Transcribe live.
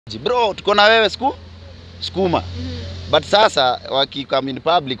Bro, tuko na wewe skuma. But sasa wakikam in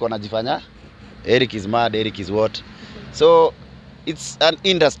public wanajifanya Eric is mad, Eric is what. So it's an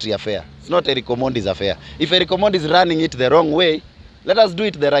industry affair. It's not Eric Omondi's affair. If Eric Omondi is running it the wrong way, let us do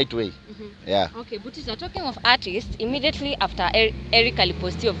it the right way. Yeah. Okay, Butita, talking of artists, immediately after Eric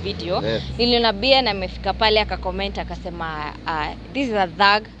alipost your video, niliona Bia na amefika pale akacomment akasema this is a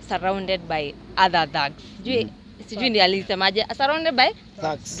thug surrounded by other thugs. Sijui ndi alisemaje, surrounded by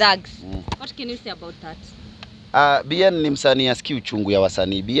thugs. What can you say about that? Bien ni msanii asikie uchungu ya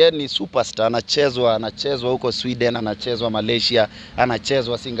wasanii. Bien ni superstar, anachezwa huko Sweden, anachezwa Malaysia,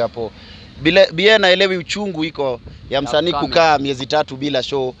 anachezwa Singapore. Bien haelewi uchungu iko ya msanii kukaa miezi 3 bila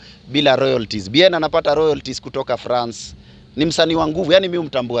show, bila royalties. Bien anapata royalties kutoka France. Ni msanii wa nguvu, yani mimi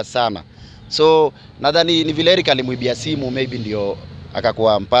mtambua sana. So nadhani ni vile Eric alimuibia simu, maybe ndio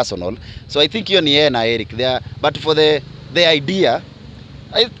akakuwa personal. So I think hiyo ni yeye na Eric there, but for the idea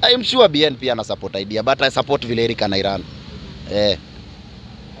I am sure BN pia na support idea, but I support vile Eric ana Iran.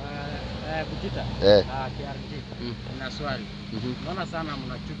 Butita. KRG. Na swali. Naona sana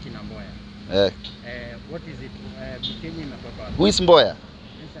mnachuki na Mboya. What is it? Mkenya inatoka wapi? Who is Mboya?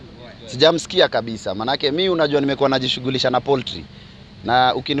 Vincent Mboya. Sijamsikia kabisa. Manake mimi unajua nimekuwa najishughulisha na poultry.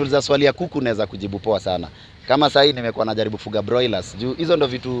 Na ukiniuliza swali ya kuku naweza kujibu poa sana. Kama sasa hivi nimekuwa najaribu kufuga broilers. Juu hizo ndo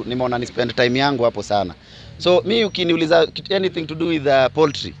vitu nimeona ni spend time yangu hapo sana. So mimi ukiniuliza anything to do with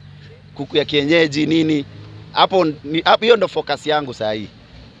poultry, kuku ya kienyeji nini, hapo hiyo ndo focus yangu sasa hivi.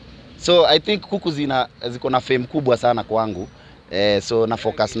 So I think kuku ziko na fame kubwa sana kwangu. So na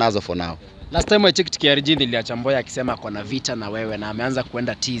focus nazo for now. Last time I checked KRG niliacha Mboya akisema kuna vita na wewe na ameanza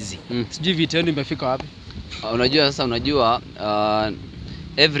kuenda tizi. Sijui vita yenu imefika wapi? Unajua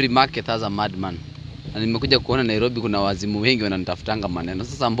every market has a madman. Na nimekuja kuona Nairobi kuna wazimu wengi wananitafutanga maneno.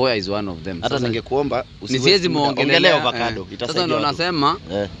 Sasa Mboya is one of them. Hata ningekuomba usiwezi muongelea avocado. Sasa ndio nasema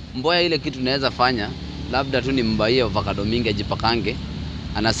Mboya ile kitu naweza fanya labda tu ni mbaie avocado mingi ajipakange.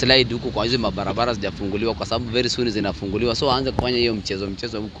 Ana slide huko kwa hizo mabarabara zijafunguliwa kwa sababu very soon zinafunguliwa. So aanze kufanya hiyo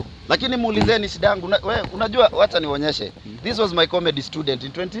mchezo huko. Lakini muulizeni shida yangu. Wewe unajua wacha nionyeshe. This was my comedy student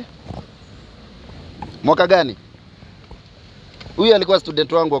in 20 mwaka gani? Huyu alikuwa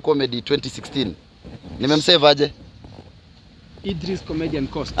student wangu wa comedy 2016. Nimemsave aje? Idris comedian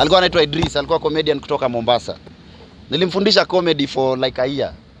cost. Alikuwa anaitwa Idris, alikuwa comedian kutoka Mombasa. Nilimfundisha comedy for like a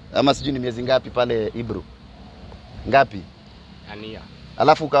year. Ama sijui ni miezi ngapi pale Ibru. Ngapi? Ania.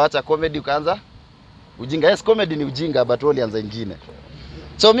 Alafu ukaacha comedy ukaanza ujinga. Yes, comedy ni ujinga but wali anza ingine.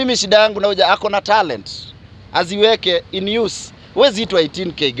 So mimi shida yangu na hoja ako na talent. Aziweke in use. Huwezi itwa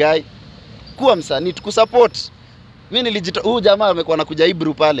 18k guy. Kuwa msanii tukusupport. Mimi huyu jamaa amekuwa anakuja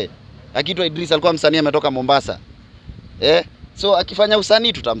Ibru pale. Akiitwa Idris alikuwa msanii ametoka Mombasa. So akifanya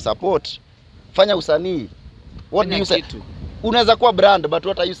usanii tutamsupport. Fanya usanii. What do you say? Unaweza kuwa brand but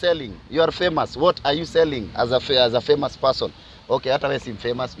what are you selling? You are famous. What are you selling as a famous person? Okay, hata wewe si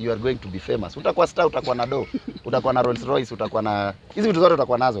famous, you are going to be famous. Utakuwa star, utakuwa na do, utakuwa na Rolls Royce, utakuwa na hizi vitu zote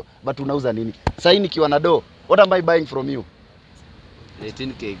utakuwa nazo, but unauza nini? Sasa nikiwa na do, what am I buying from you?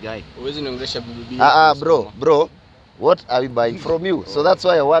 18k guy. Uwezi niongezesha bibi. Bro, what are we buying from you? So that's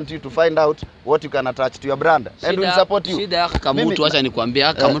why I want you to find out what you can attach to your brand and we'll support you. Shida yako kama mtu, acha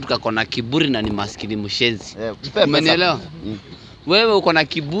nikwambie, kama mtu kakona kiburi na ni maskini mshenzi. Umenielewa? Wewe uko na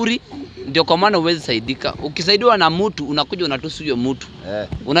kiburi ndio kwa maana uwezi saidika. Ukisaidiwa na mtu unakuja unatusi huyo mtu.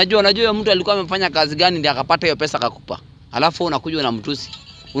 Unajua huyo mtu alikuwa amefanya kazi gani ndio akapata hiyo pesa akakupa. Alafu unakuja unamtusi.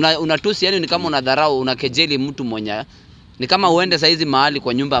 Unatusi, yani ni kama unadharau, unakejeli mtu mmoja. Ni kama uende saizi mahali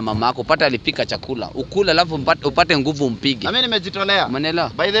kwa nyumba ya mama yako, upate alipika chakula, ukule alafu upate nguvu umpige. Na mimi nimejitolea. Umeelewa?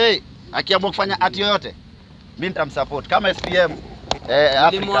 By the way, akiamua kufanya art yoyote, mimi nitamsupport kama SPM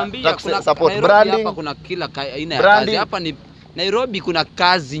Afrika. Kuna support branding. Hapa kuna kila aina ya kazi. Hapa ni Nairobi kuna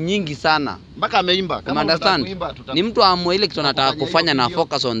kazi nyingi sana. Mpaka ameimba. Kama unataka ni mtu amwe ile kitu anataka kufanya na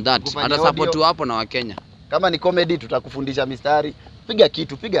focus on that. Ata support hapo na Wakenya. Kama ni comedy tutakufundisha mistari. Piga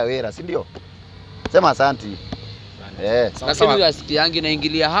kitu, piga wera, si ndio? Sema asante. Sasa mimi wasikia yangu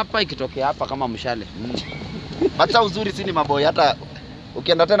inaingilia hapa ikitokea hapa kama mshale. Hata uzuri si ni maboy, hata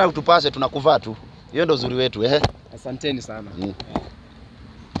ukienda tena utupashe tunakuvaa tu. Hiyo ndio uzuri wetu. Asanteni sana.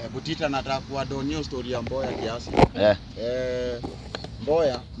 Butita nataka kuadonio story ya Mboya kiasi.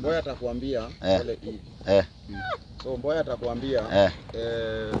 Mboya atakwambia pale hii. So Mboya atakwambia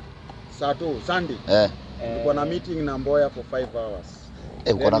Sunday tulikuwa na meeting na Mboya for 5 hours.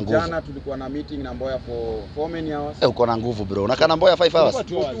 Uko na nguvu. Jana tulikuwa na meeting na Mboya for 4 many hours. Uko na nguvu bro. Unakaa na Mboya 5 hours?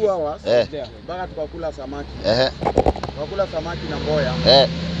 2 hours. Mpaka tukakula samaki. Tukakula samaki na Mboya.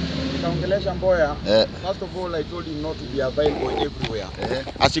 nitaongelesha Mboya. First of all, I told him not to be available everywhere.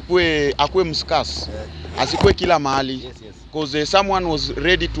 Akue mskas. Asikue kila mahali. Because someone was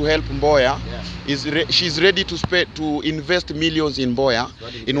ready to help Mboya. She's ready to invest millions in Mboya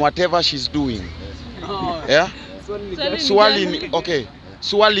in whatever she's doing. Yeah?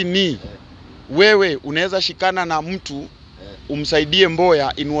 Swali ni wewe unaweza shikana na mtu umsaidie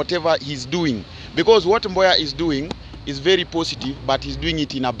Mboya in whatever he's doing, because what Mboya is doing is very positive, but he's doing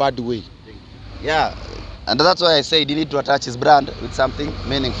it in a bad way. Yeah, and that's why I said you need to attach his brand with something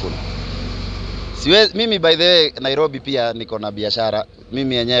meaningful. Mimi by the way Nairobi pia niko na biashara.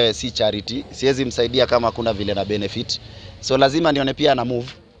 Mimi yenyewe si charity, siwezi msaidia kama kuna vile na benefit. So lazima nione pia na move,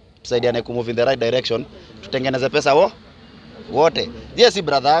 tusaidiane ku move in the right direction, tutengeneze pesa wote. Je, si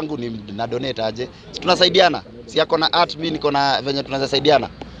brother yangu ni na donate aje? Si tunasaidiana. Si yako na art, mimi niko na venye tunaweza saidiana.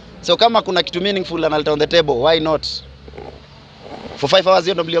 So kama kuna kitu meaningful analeta on the table, why not? For 5 hours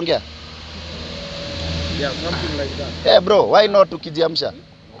hiyo ndo mliongea? Yeah, something like that. Bro, why not ukijiamsha?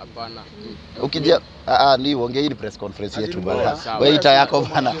 Hapana. Ukija ni uongee hii press conference yetu bana. Wewe ita yako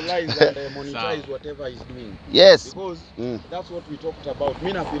bana. Monetize whatever he's doing. Yes. Because that's what we talked about.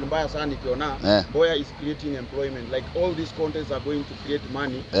 Mimi na feel mbaya sana nikiona Mboya is creating employment. Like all these contents are going to create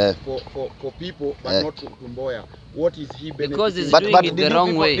money for people, but not to Mboya. What is he benefiting? Because he's doing it the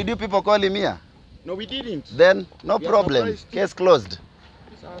wrong way. Did you people call him here? No, we didn't. Then no problem. Case closed.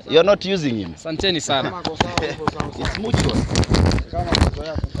 You're not using him. Asanteni sana. It's mutual. Kama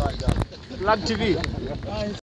mazoea kufanya. Plug TV.